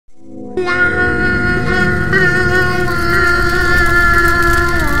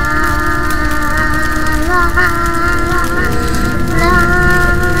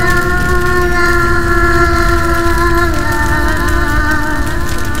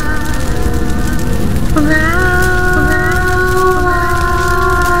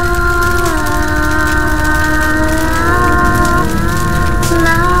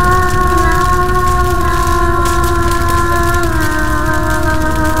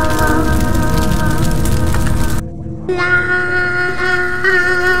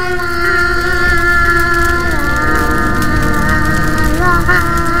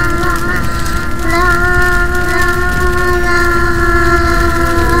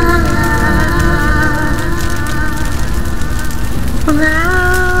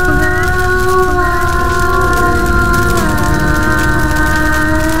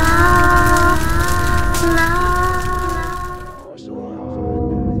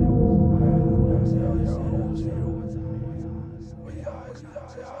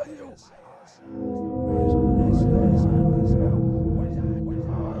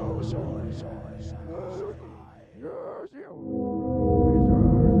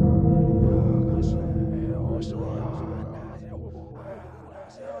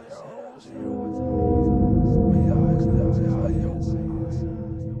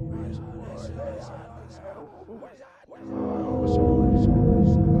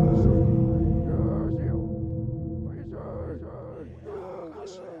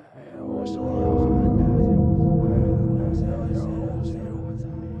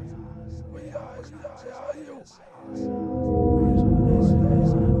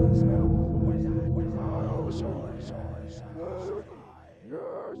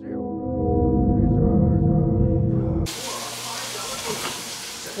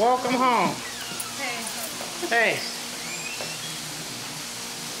Welcome home. Hey.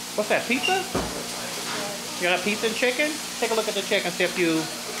 What's that, pizza? You got a pizza and chicken? Take a look at the chicken, see if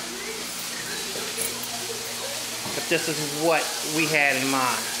this is what we had in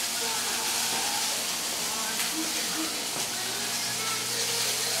mind.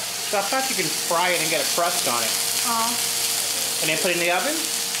 So I thought you can fry it and get a crust on it. And then put it in the oven?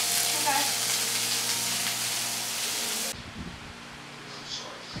 Okay.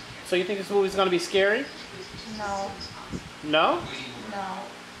 So you think this movie's gonna be scary? No. No? No.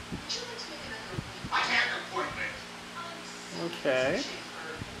 Okay.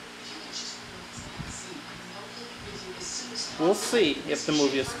 We'll see if the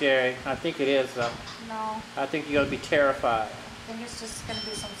movie is scary. I think it is, though. No. I think you're gonna be terrified. I think it's just gonna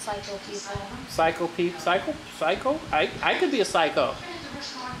be some psycho people. Psycho people? Psycho? I could be a psycho.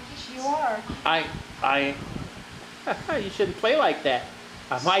 You are. You shouldn't play like that.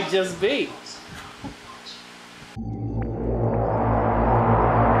 I might just be.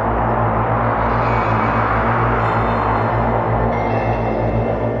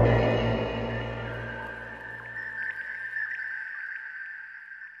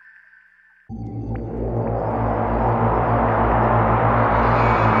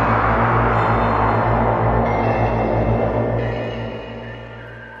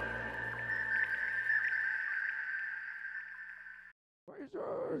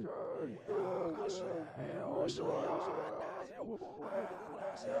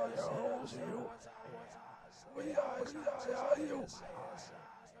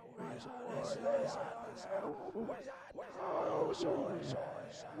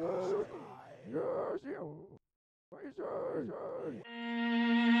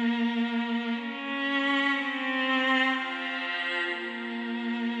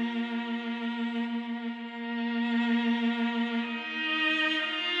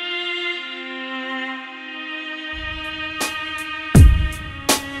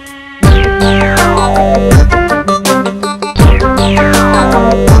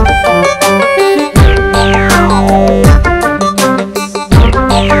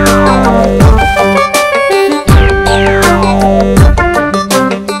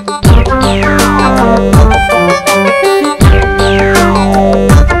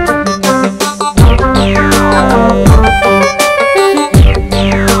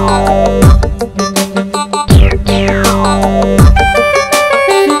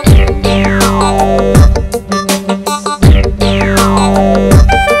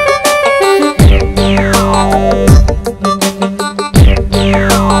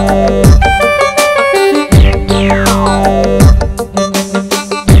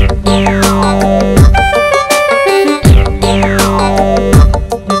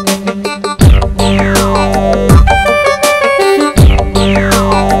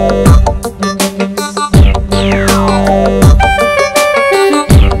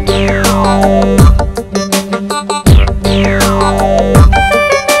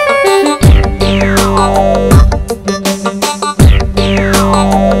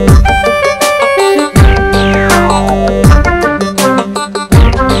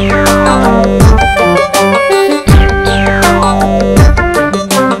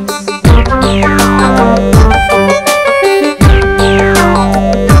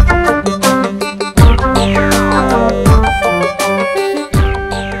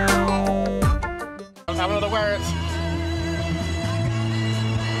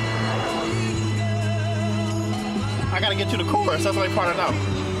 gotta get to the chorus. That's the only part I know.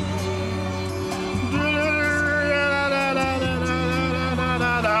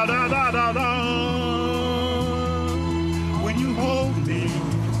 When you hold me,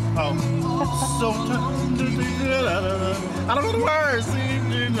 oh, so I don't know the words.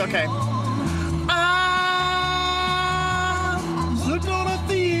 Okay. I'm hooked on a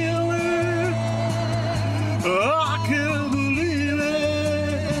feeling. I can't believe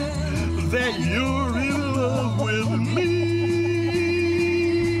it that you're in love with me.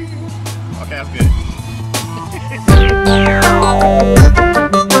 Okay, that's good.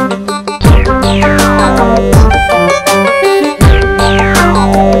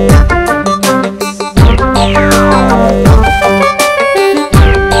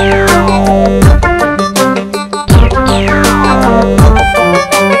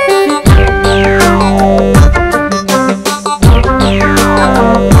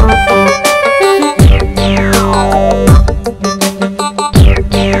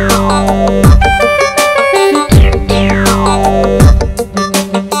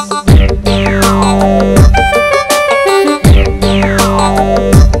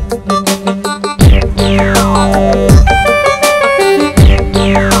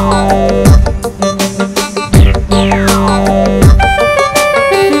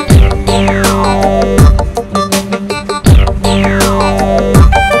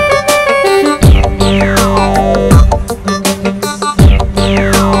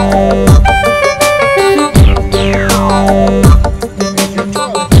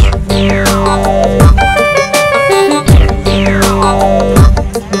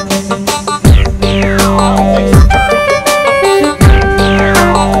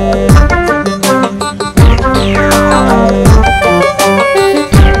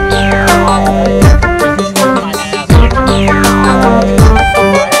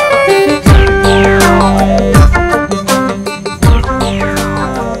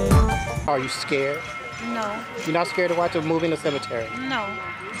 Are you scared? No. You're not scared to watch a movie in the cemetery? No.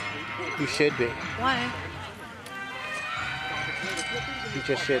 You should be. Why? You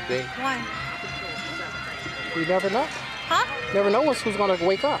just should be. Why? You never know. Huh? Never know who's going to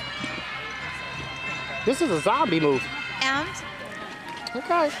wake up. This is a zombie movie. And?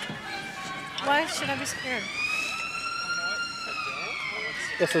 Okay. Why should I be scared?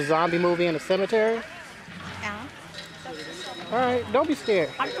 It's a zombie movie in a cemetery? And? All right, don't be scared.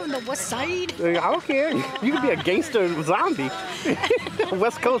 I'm from the west side. I don't care. You can be a gangster zombie.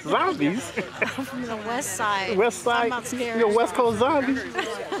 West Coast zombies. I'm from the west side. West side. I'm not scared. You're a West Coast zombie.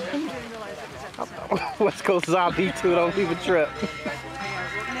 West Coast zombie too. Don't even trip.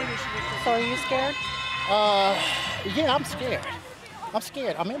 So are you scared? Yeah, I'm scared. I'm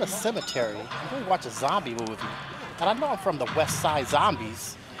scared. I'm in a cemetery. I'm going to watch a zombie movie. And I know I'm from the West Side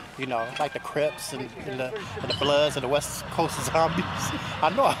zombies. You know, like the Crips and the Bloods and the West Coast zombies. I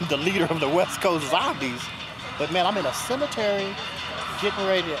know I'm the leader of the West Coast zombies. But man, I'm in a cemetery getting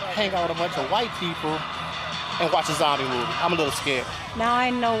ready to hang out with a bunch of white people and watch a zombie movie. I'm a little scared. Now I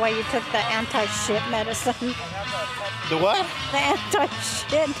know why you took the anti-shit medicine. The what? The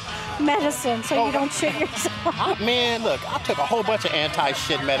anti-shit medicine, so you don't shit yourself. Man, look, I took a whole bunch of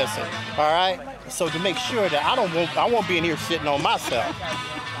anti-shit medicine, all right? So to make sure that I won't be in here shitting on myself.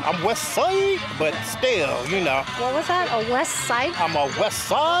 I'm West Side, but still, you know. What was that? A west side? I'm a West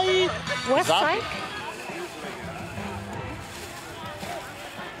Side. West side?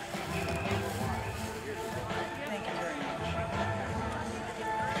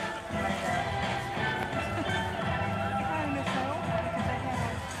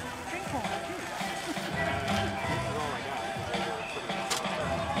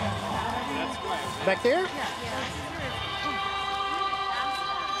 Back there?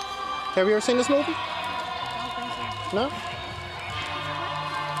 Have you ever seen this movie? No?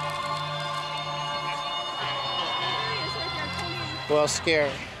 Well,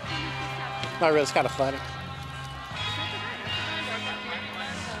 scary. Not really, it's kind of funny.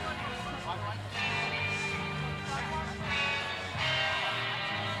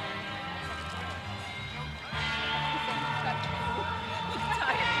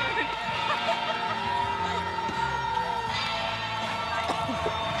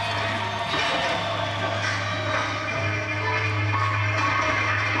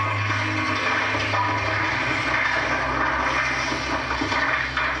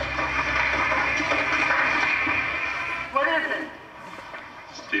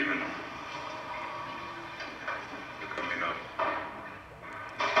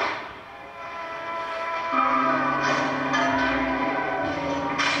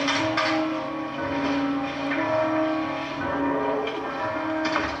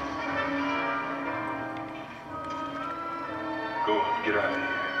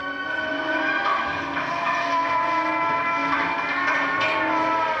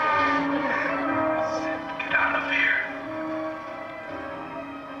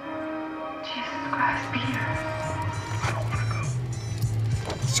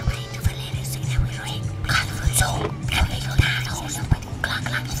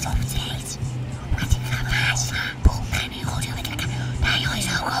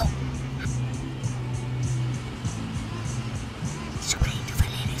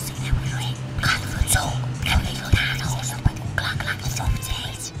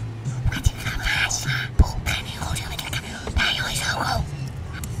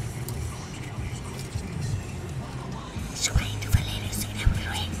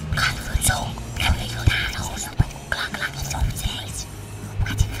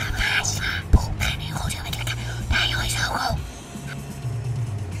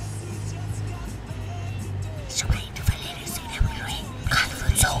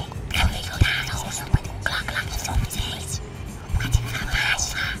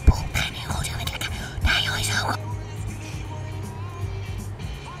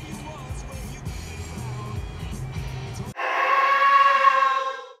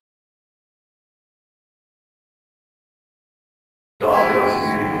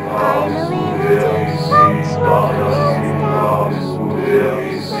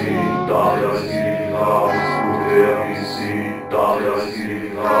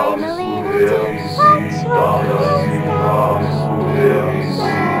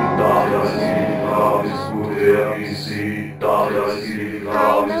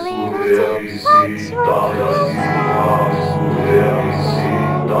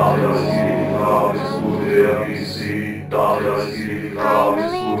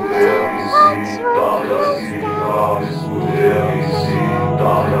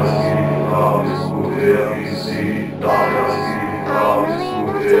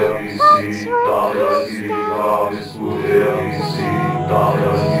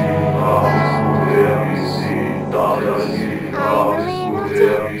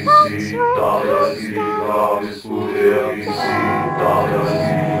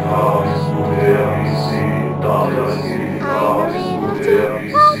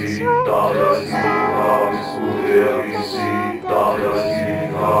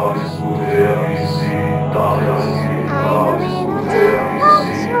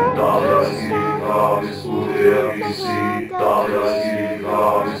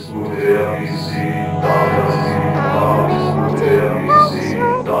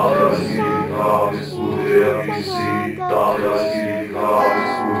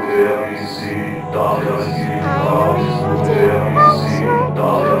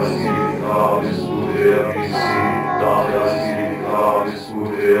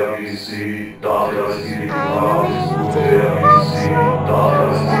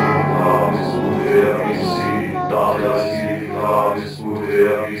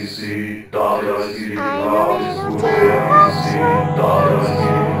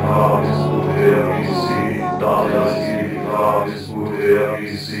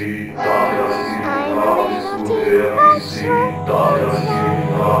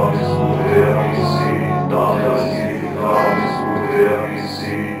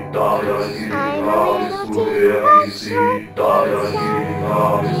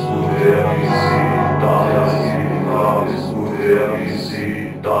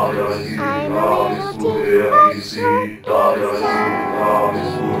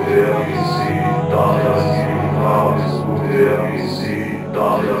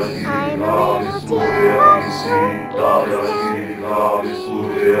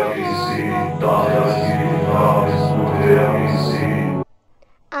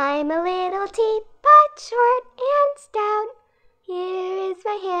 I'm a little teapot, short and stout. Here is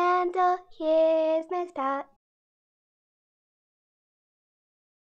my handle, here is my spout.